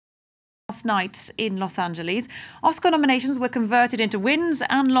Last night in Los Angeles, Oscar nominations were converted into wins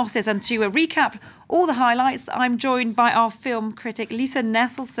and losses. And to recap all the highlights, I'm joined by our film critic, Lisa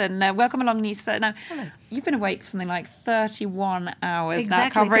Nesselson. Welcome along, Lisa. Now, hello. You've been awake for something like 31 hours now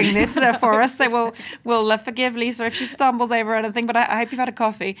covering this for us. So we'll forgive Lisa if she stumbles over anything, but I hope you've had a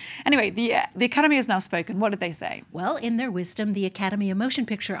coffee. Anyway, the Academy has now spoken. What did they say? Well, in their wisdom, the Academy of Motion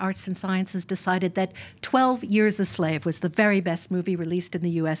Picture Arts and Sciences decided that 12 Years a Slave was the very best movie released in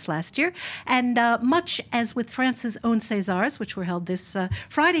the U.S. last year. And much as with France's own Césars, which were held this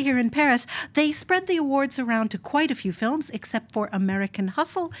Friday here in Paris, they spread the awards around to quite a few films, except for American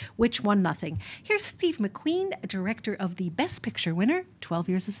Hustle, which won nothing. Here's Steve McQueen, director of the Best Picture winner, 12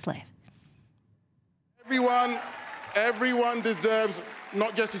 Years a Slave. Everyone deserves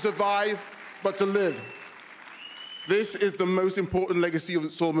not just to survive, but to live. This is the most important legacy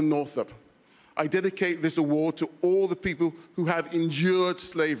of Solomon Northup. I dedicate this award to all the people who have endured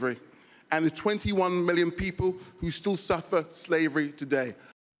slavery and the 21 million people who still suffer slavery today.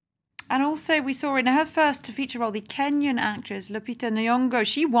 And also, we saw in her first feature role, the Kenyan actress Lupita Nyong'o.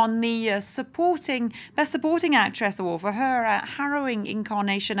 She won the Best Supporting Actress award for her harrowing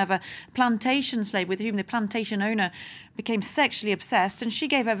incarnation of a plantation slave with whom the plantation owner became sexually obsessed. And she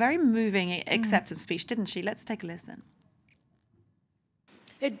gave a very moving acceptance speech, didn't she? Let's take a listen.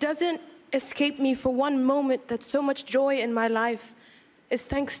 It doesn't escape me for one moment that so much joy in my life is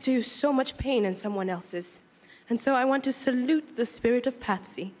thanks to so much pain in someone else's. And so I want to salute the spirit of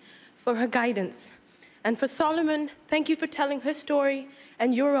Patsy for her guidance. And for Solomon, thank you for telling her story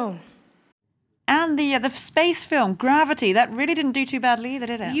and your own. And the space film, Gravity, that really didn't do too badly either,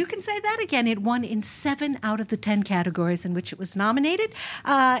 did it? You can say that again. It won in 7 out of the 10 categories in which it was nominated,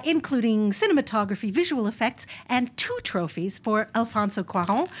 including cinematography, visual effects, and 2 trophies for Alfonso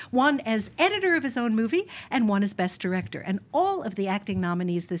Cuarón, one as editor of his own movie and one as best director. And all of the acting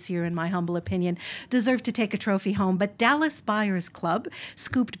nominees this year, in my humble opinion, deserve to take a trophy home. But Dallas Buyers Club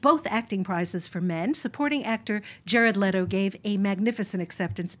scooped both acting prizes for men. Supporting actor Jared Leto gave a magnificent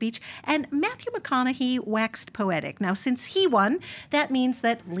acceptance speech, and Matthew McConaughey waxed poetic. Now, since he won, that means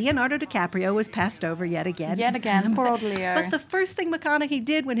that Leonardo DiCaprio was passed over yet again. Yet again, poor old Leo. But the first thing McConaughey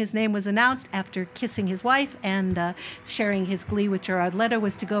did when his name was announced, after kissing his wife and sharing his glee with Jared Leto,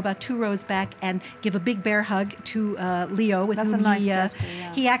 was to go about 2 rows back and give a big bear hug to Leo, with whom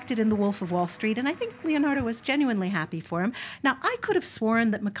he acted in The Wolf of Wall Street. And I think Leonardo was genuinely happy for him. Now, I could have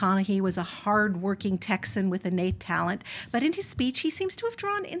sworn that McConaughey was a hard-working Texan with innate talent, but in his speech, he seems to have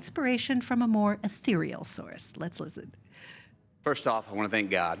drawn inspiration from a more ethereal source. Let's listen. First off, I want to thank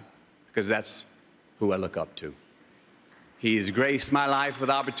God, because that's who I look up to. He's graced my life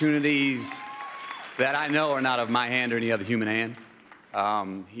with opportunities that I know are not of my hand or any other human hand.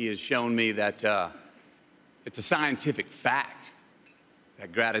 He has shown me that it's a scientific fact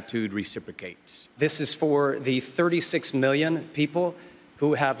that gratitude reciprocates. This is for the 36 million people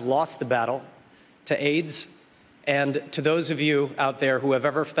who have lost the battle to AIDS, and to those of you out there who have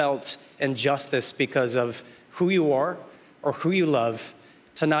ever felt injustice because of who you are or who you love,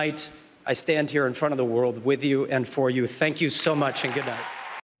 tonight I stand here in front of the world with you and for you. Thank you so much, and good night.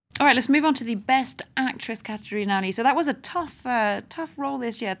 All right, let's move on to the Best Actress category now, Lisa. That was a tough role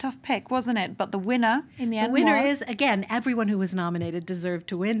this year, tough pick, wasn't it? But the winner in the end was... The winner is, again, everyone who was nominated deserved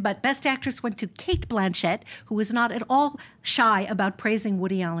to win, but Best Actress went to Cate Blanchett, who was not at all shy about praising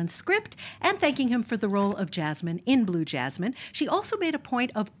Woody Allen's script and thanking him for the role of Jasmine in Blue Jasmine. She also made a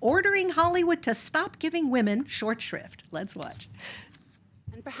point of ordering Hollywood to stop giving women short shrift. Let's watch.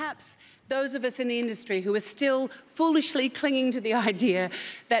 And perhaps those of us in the industry who are still foolishly clinging to the idea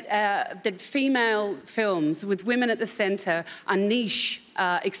that, that female films with women at the centre are niche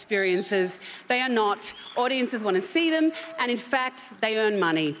experiences. They are not. Audiences want to see them, and in fact, they earn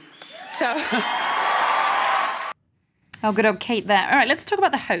money. So... Oh, good old Kate there. All right, let's talk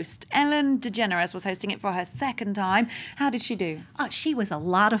about the host. Ellen DeGeneres was hosting it for her 2nd time. How did she do? She was a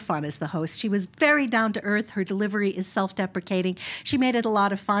lot of fun as the host. She was very down to earth. Her delivery is self-deprecating. She made it a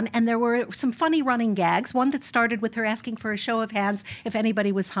lot of fun, and there were some funny running gags. One that started with her asking for a show of hands if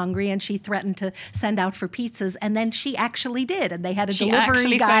anybody was hungry, and she threatened to send out for pizzas, and then she actually did. And they had a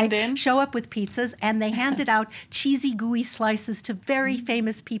delivery guy show up with pizzas, and they handed out cheesy, gooey slices to very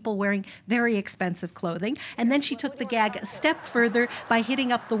famous people wearing very expensive clothing. And then she took the gag a step further by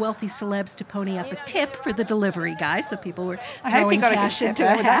hitting up the wealthy celebs to pony up a tip for the delivery guy, so people were throwing cash into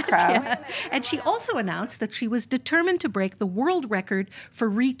a hat. Yeah. And she also announced that she was determined to break the world record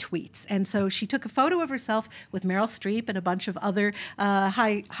for retweets. And so she took a photo of herself with Meryl Streep and a bunch of other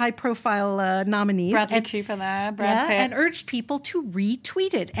high-profile nominees. Bradley Cooper there, Brad Pitt. And urged people to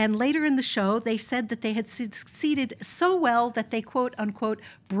retweet it. And later in the show, they said that they had succeeded so well that they, quote-unquote,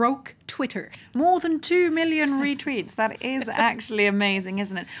 broke Twitter. More than 2 million retweets. That is actually amazing,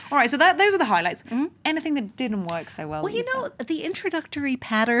 isn't it? All right, so those are the highlights. Anything that didn't work so well? Well, you know, the introductory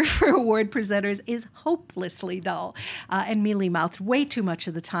patter for award presenters is hopelessly dull and mealy-mouthed way too much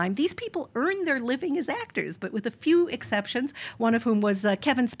of the time. These people earn their living as actors, but with a few exceptions, one of whom was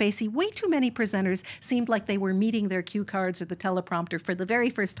Kevin Spacey, way too many presenters seemed like they were meeting their cue cards or the teleprompter for the very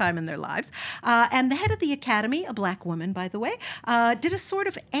first time in their lives. And the head of the Academy, a black woman, by the way, did a sort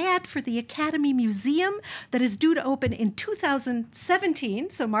of ad for the Academy Museum that is due to open in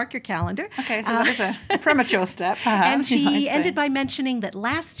 2017, so mark your calendar. Okay, so that is a premature step, perhaps. And she ended by mentioning that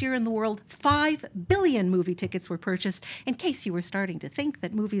last year in the world, 5 billion movie tickets were purchased, in case you were starting to think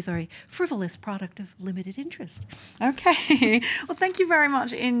that movies are a frivolous product of limited interest. Okay. Well, thank you very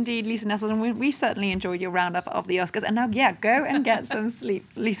much indeed, Lisa Nesselson. We certainly enjoyed your roundup of the Oscars. And now, yeah, go and get some sleep.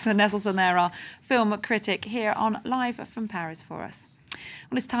 Lisa Nesselson there, our film critic, here on Live from Paris for us.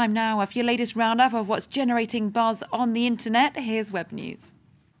 Well, it's time now for your latest roundup of what's generating buzz on the internet. Here's Web News.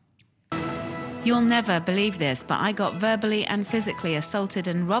 You'll never believe this, but I got verbally and physically assaulted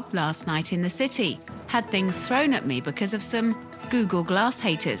and robbed last night in the city. Had things thrown at me because of some Google Glass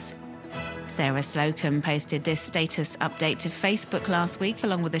haters. Sarah Slocum posted this status update to Facebook last week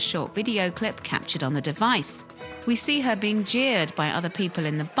along with a short video clip captured on the device. We see her being jeered by other people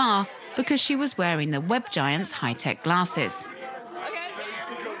in the bar because she was wearing the web giant's high-tech glasses.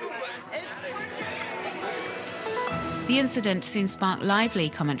 The incident soon sparked lively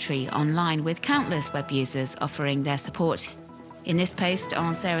commentary online, with countless web users offering their support. In this post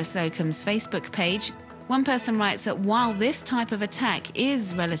on Sarah Slocum's Facebook page, one person writes that while this type of attack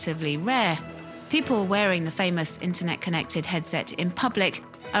is relatively rare, people wearing the famous internet-connected headset in public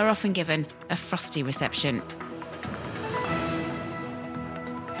are often given a frosty reception.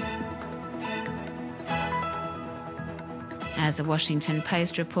 As the Washington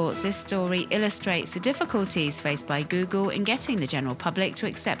Post reports, this story illustrates the difficulties faced by Google in getting the general public to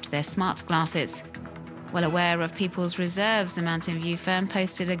accept their smart glasses. Well aware of people's reserves, the Mountain View firm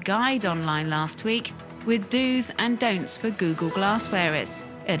posted a guide online last week with do's and don'ts for Google Glass wearers,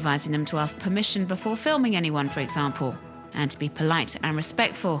 advising them to ask permission before filming anyone, for example, and to be polite and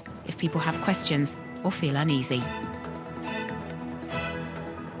respectful if people have questions or feel uneasy.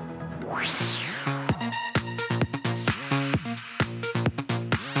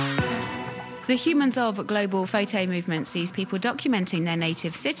 The Humans of Global Photo movement sees people documenting their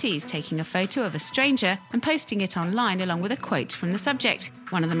native cities, taking a photo of a stranger and posting it online along with a quote from the subject.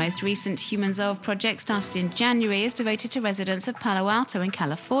 One of the most recent Humans of projects, started in January, is devoted to residents of Palo Alto in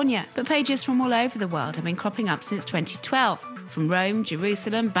California. But pages from all over the world have been cropping up since 2012, from Rome,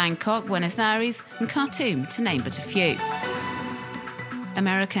 Jerusalem, Bangkok, Buenos Aires and Khartoum, to name but a few.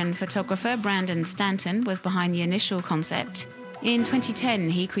 American photographer Brandon Stanton was behind the initial concept. In 2010,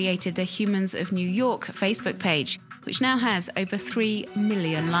 he created the Humans of New York Facebook page, which now has over 3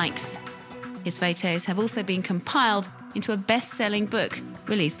 million likes. His photos have also been compiled into a best-selling book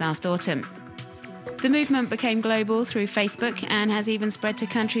released last autumn. The movement became global through Facebook and has even spread to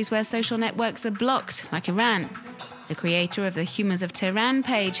countries where social networks are blocked, like Iran. The creator of the Humans of Tehran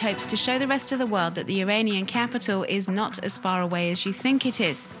page hopes to show the rest of the world that the Iranian capital is not as far away as you think it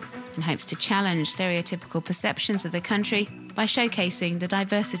is, and hopes to challenge stereotypical perceptions of the country by showcasing the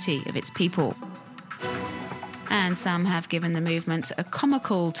diversity of its people. And some have given the movement a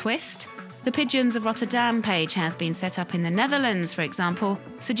comical twist. The Pigeons of Rotterdam page has been set up in the Netherlands, for example,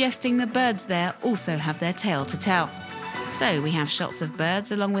 suggesting the birds there also have their tale to tell. So we have shots of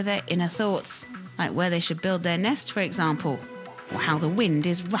birds along with their inner thoughts, like where they should build their nest, for example, or how the wind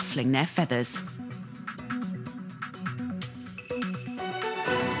is ruffling their feathers.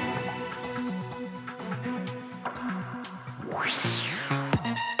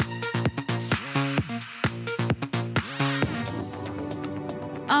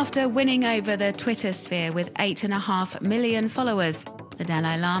 After winning over the Twitter sphere with 8.5 million followers, the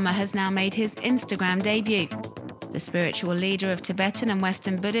Dalai Lama has now made his Instagram debut. The spiritual leader of Tibetan and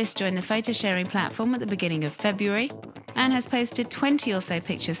Western Buddhists joined the photo-sharing platform at the beginning of February and has posted 20 or so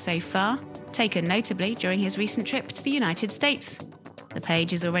pictures so far, taken notably during his recent trip to the United States. The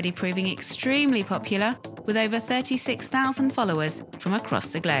page is already proving extremely popular, with over 36,000 followers from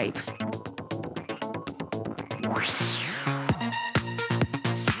across the globe.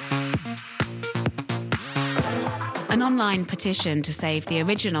 An online petition to save the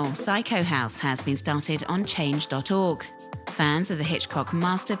original Psycho House has been started on change.org. Fans of the Hitchcock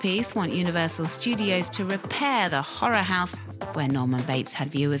masterpiece want Universal Studios to repair the horror house where Norman Bates had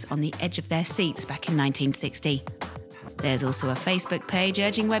viewers on the edge of their seats back in 1960. There's also a Facebook page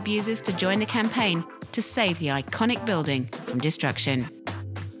urging web users to join the campaign to save the iconic building from destruction.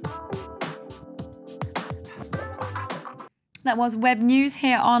 That was Web News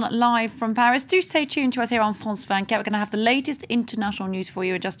here on Live from Paris. Do stay tuned to us here on France 24. We're going to have the latest international news for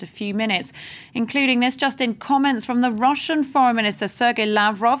you in just a few minutes, including this just in comments from the Russian Foreign Minister Sergei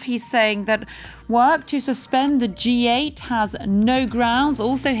Lavrov. He's saying that work to suspend the G8 has no grounds.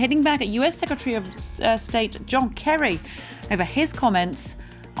 Also hitting back at US Secretary of State John Kerry over his comments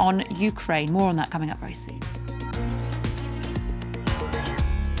on Ukraine. More on that coming up very soon.